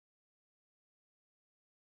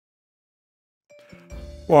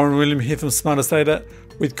Warren William here from Smartest Data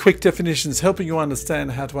with quick definitions helping you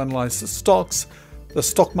understand how to analyse the stocks, the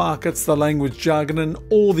stock markets, the language jargon and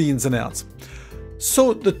all the ins and outs.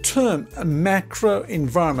 So the term macro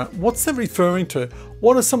environment, what's that referring to?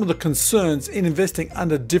 What are some of the concerns in investing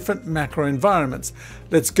under different macro environments?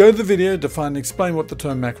 Let's go to the video, define and explain what the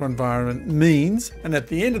term macro environment means, and at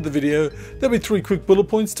the end of the video there'll be 3 quick bullet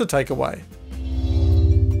points to take away.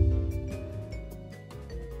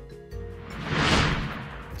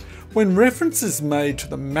 When reference is made to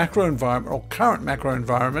the macro environment or current macro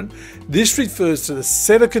environment, this refers to the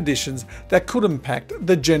set of conditions that could impact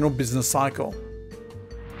the general business cycle.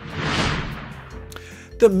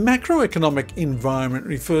 The macroeconomic environment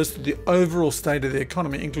refers to the overall state of the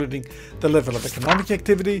economy, including the level of economic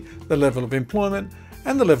activity, the level of employment,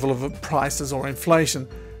 and the level of prices or inflation,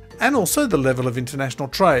 and also the level of international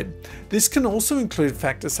trade. This can also include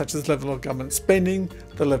factors such as level of government spending,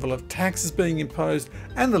 the level of taxes being imposed,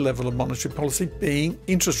 and the level of monetary policy being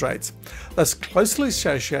interest rates. Thus, closely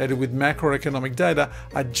associated with macroeconomic data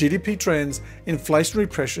are GDP trends, inflationary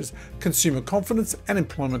pressures, consumer confidence, and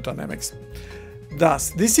employment dynamics. Thus,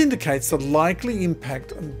 this indicates the likely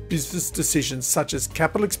impact on business decisions such as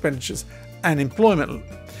capital expenditures and employment.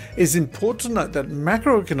 It is important to note that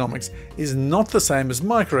macroeconomics is not the same as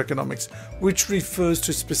microeconomics, which refers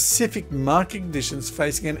to specific market conditions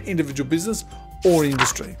facing an individual business or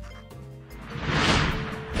industry.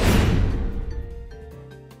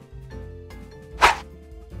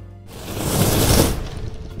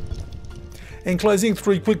 In closing,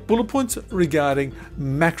 3 quick bullet points regarding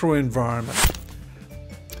macro environment.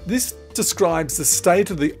 This describes the state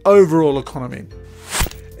of the overall economy.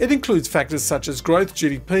 It includes factors such as growth,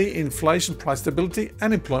 GDP, inflation, price stability,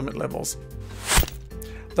 and employment levels.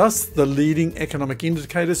 Thus, the leading economic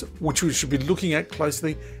indicators, which we should be looking at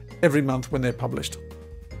closely every month when they're published.